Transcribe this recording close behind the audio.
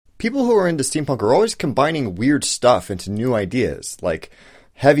People who are into steampunk are always combining weird stuff into new ideas, like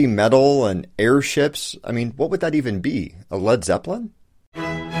heavy metal and airships. I mean, what would that even be? A Led Zeppelin?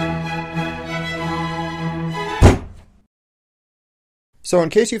 So in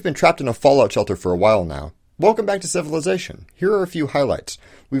case you've been trapped in a fallout shelter for a while now, welcome back to Civilization. Here are a few highlights.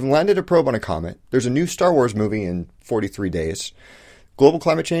 We've landed a probe on a comet. There's a new Star Wars movie in 43 days. Global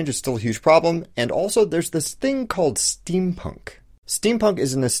climate change is still a huge problem. And also there's this thing called steampunk. Steampunk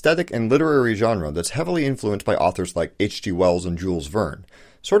is an aesthetic and literary genre that's heavily influenced by authors like H.G. Wells and Jules Verne.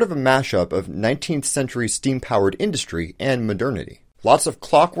 Sort of a mashup of 19th century steam-powered industry and modernity. Lots of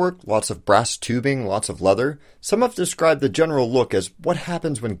clockwork, lots of brass tubing, lots of leather. Some have described the general look as what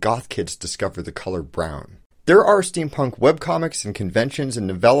happens when goth kids discover the color brown. There are steampunk webcomics and conventions and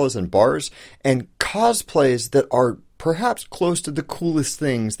novellas and bars, and cosplays that are perhaps close to the coolest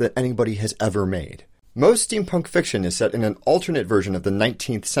things that anybody has ever made. Most steampunk fiction is set in an alternate version of the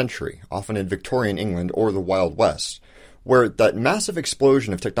 19th century, often in Victorian England or the Wild West, where that massive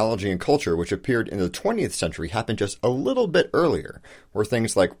explosion of technology and culture which appeared in the 20th century happened just a little bit earlier, where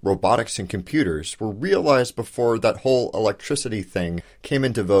things like robotics and computers were realized before that whole electricity thing came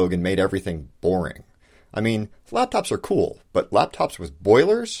into vogue and made everything boring. I mean, laptops are cool, but laptops with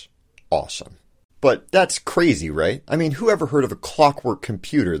boilers? Awesome. But that's crazy, right? I mean, who ever heard of a clockwork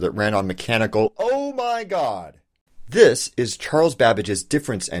computer that ran on mechanical... Oh my god! This is Charles Babbage's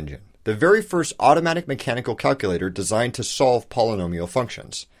difference engine, the very first automatic mechanical calculator designed to solve polynomial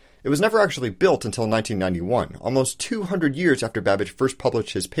functions. It was never actually built until 1991, almost 200 years after Babbage first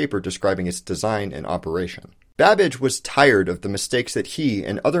published his paper describing its design and operation. Babbage was tired of the mistakes that he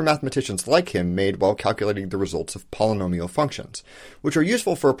and other mathematicians like him made while calculating the results of polynomial functions, which are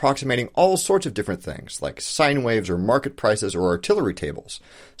useful for approximating all sorts of different things, like sine waves or market prices or artillery tables.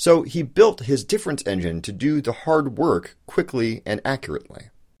 So he built his difference engine to do the hard work quickly and accurately.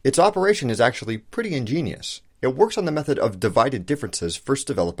 Its operation is actually pretty ingenious. It works on the method of divided differences first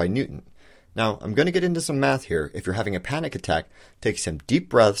developed by Newton. Now, I'm going to get into some math here. If you're having a panic attack, take some deep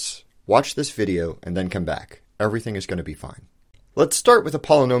breaths, watch this video, and then come back. Everything is going to be fine. Let's start with a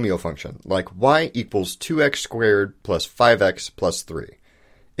polynomial function, like y equals 2x squared plus 5x plus 3.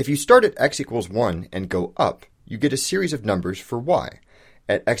 If you start at x equals 1 and go up, you get a series of numbers for y.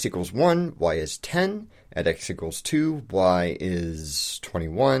 At x equals 1, y is 10. At x equals 2, y is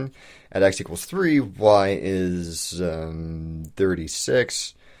 21. At x equals 3, y is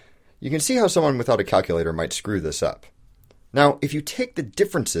 36. You can see how someone without a calculator might screw this up. Now, if you take the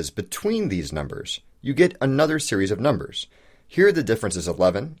differences between these numbers, you get another series of numbers. Here the difference is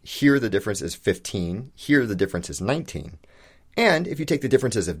 11, here the difference is 15, here the difference is 19. And if you take the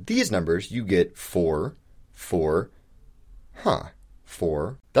differences of these numbers, you get 4, 4,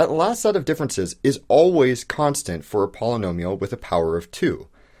 4. That last set of differences is always constant for a polynomial with a power of 2.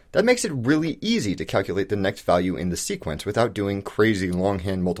 That makes it really easy to calculate the next value in the sequence without doing crazy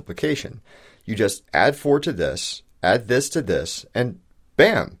longhand multiplication. You just add 4 to this, add this to this, and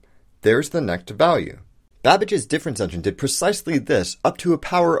bam! There's the next value. Babbage's difference engine did precisely this up to a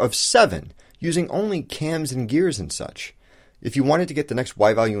power of 7, using only cams and gears and such. If you wanted to get the next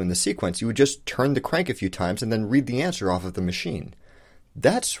y value in the sequence, you would just turn the crank a few times and then read the answer off of the machine.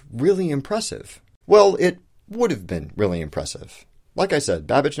 That's really impressive. Well, it would have been really impressive. Like I said,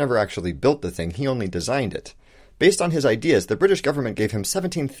 Babbage never actually built the thing, he only designed it. Based on his ideas, the British government gave him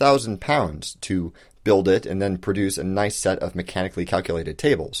 £17,000 to build it and then produce a nice set of mechanically calculated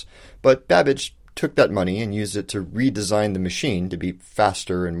tables. But Babbage took that money and used it to redesign the machine to be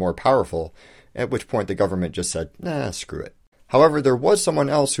faster and more powerful, at which point the government just said, nah, screw it. However, there was someone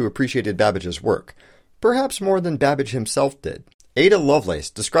else who appreciated Babbage's work, perhaps more than Babbage himself did. Ada Lovelace,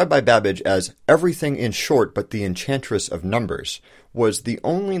 described by Babbage as everything in short but the enchantress of numbers, was the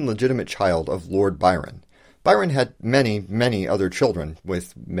only legitimate child of Lord Byron. Byron had many, many other children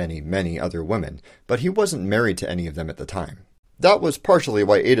with many, many other women, but he wasn't married to any of them at the time. That was partially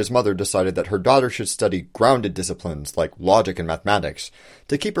why Ada's mother decided that her daughter should study grounded disciplines like logic and mathematics,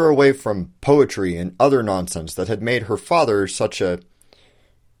 to keep her away from poetry and other nonsense that had made her father such a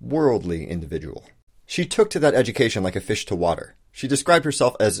worldly individual. She took to that education like a fish to water. She described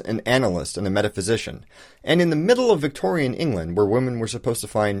herself as an analyst and a metaphysician, and in the middle of Victorian England, where women were supposed to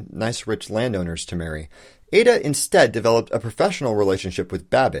find nice rich landowners to marry, Ada instead developed a professional relationship with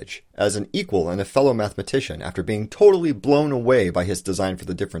Babbage as an equal and a fellow mathematician after being totally blown away by his design for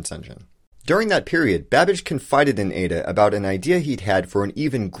the difference engine. During that period, Babbage confided in Ada about an idea he'd had for an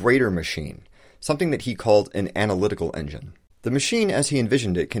even greater machine, something that he called an analytical engine. The machine, as he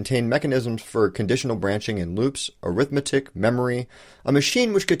envisioned it, contained mechanisms for conditional branching in loops, arithmetic, memory, a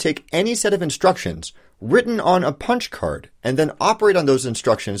machine which could take any set of instructions written on a punch card and then operate on those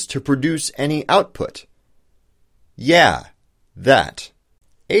instructions to produce any output. Yeah, that.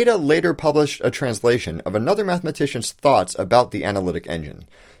 Ada later published a translation of another mathematician's thoughts about the analytic engine,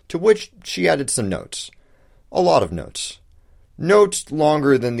 to which she added some notes. A lot of notes. Notes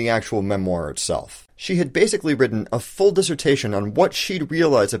longer than the actual memoir itself. She had basically written a full dissertation on what she'd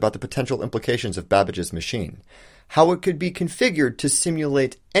realized about the potential implications of Babbage's machine, how it could be configured to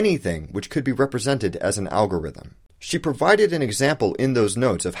simulate anything which could be represented as an algorithm. She provided an example in those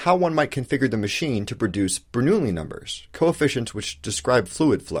notes of how one might configure the machine to produce Bernoulli numbers, coefficients which describe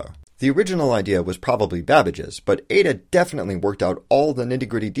fluid flow. The original idea was probably Babbage's, but Ada definitely worked out all the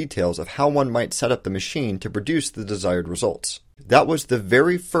nitty-gritty details of how one might set up the machine to produce the desired results. That was the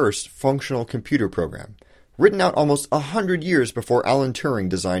very first functional computer program, written out almost 100 years before Alan Turing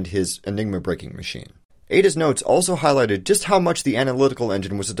designed his enigma-breaking machine. Ada's notes also highlighted just how much the analytical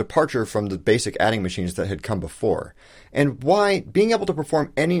engine was a departure from the basic adding machines that had come before, and why being able to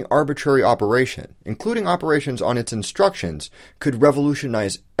perform any arbitrary operation, including operations on its instructions, could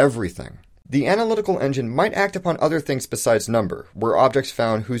revolutionize everything. The analytical engine might act upon other things besides number, were objects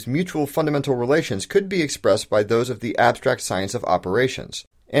found whose mutual fundamental relations could be expressed by those of the abstract science of operations,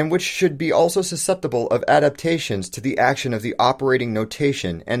 and which should be also susceptible of adaptations to the action of the operating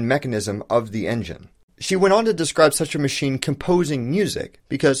notation and mechanism of the engine. She went on to describe such a machine composing music,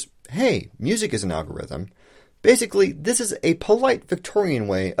 because, hey, music is an algorithm. Basically, this is a polite Victorian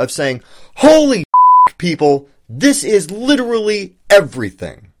way of saying, holy people, this is literally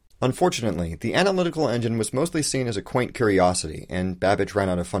everything. Unfortunately, the analytical engine was mostly seen as a quaint curiosity, and Babbage ran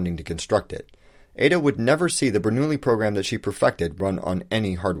out of funding to construct it. Ada would never see the Bernoulli program that she perfected run on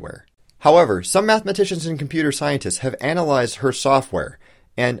any hardware. However, some mathematicians and computer scientists have analyzed her software,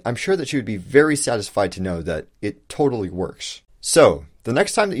 and I'm sure that she would be very satisfied to know that it totally works. So, the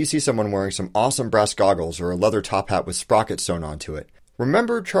next time that you see someone wearing some awesome brass goggles or a leather top hat with sprockets sewn onto it,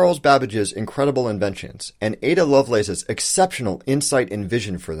 remember Charles Babbage's incredible inventions and Ada Lovelace's exceptional insight and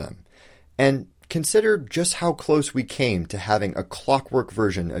vision for them, and consider just how close we came to having a clockwork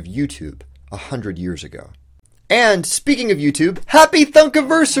version of YouTube 100 years ago. And speaking of YouTube, happy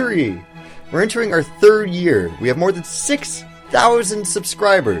Thunkiversary! We're entering our 3rd year. We have more than 6,000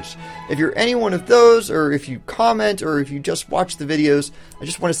 subscribers. If you're any one of those, or if you comment, or if you just watch the videos, I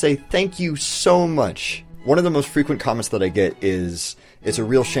just want to say thank you so much. One of the most frequent comments that I get is, it's a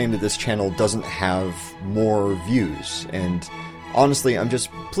real shame that this channel doesn't have more views, and honestly, I'm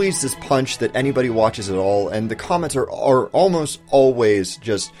just pleased as punch that anybody watches it all, and the comments are almost always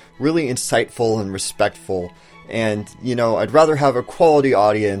just really insightful and respectful, and, you know, I'd rather have a quality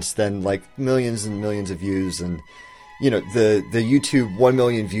audience than, like, millions and millions of views, and, you know, the YouTube 1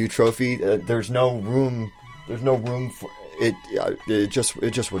 million view trophy, there's no room for it, it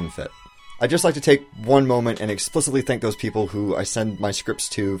just wouldn't fit. I'd just like to take one moment and explicitly thank those people who I send my scripts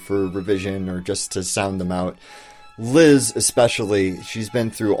to for revision or just to sound them out. Liz especially, she's been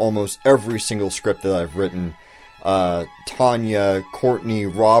through almost every single script that I've written. Tanya, Courtney,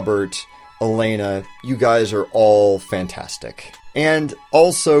 Robert, Elena, you guys are all fantastic. And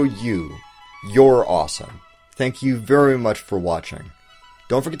also you're awesome. Thank you very much for watching.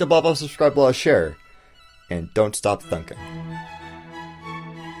 Don't forget to blah blah subscribe, blah share, and don't stop thunking.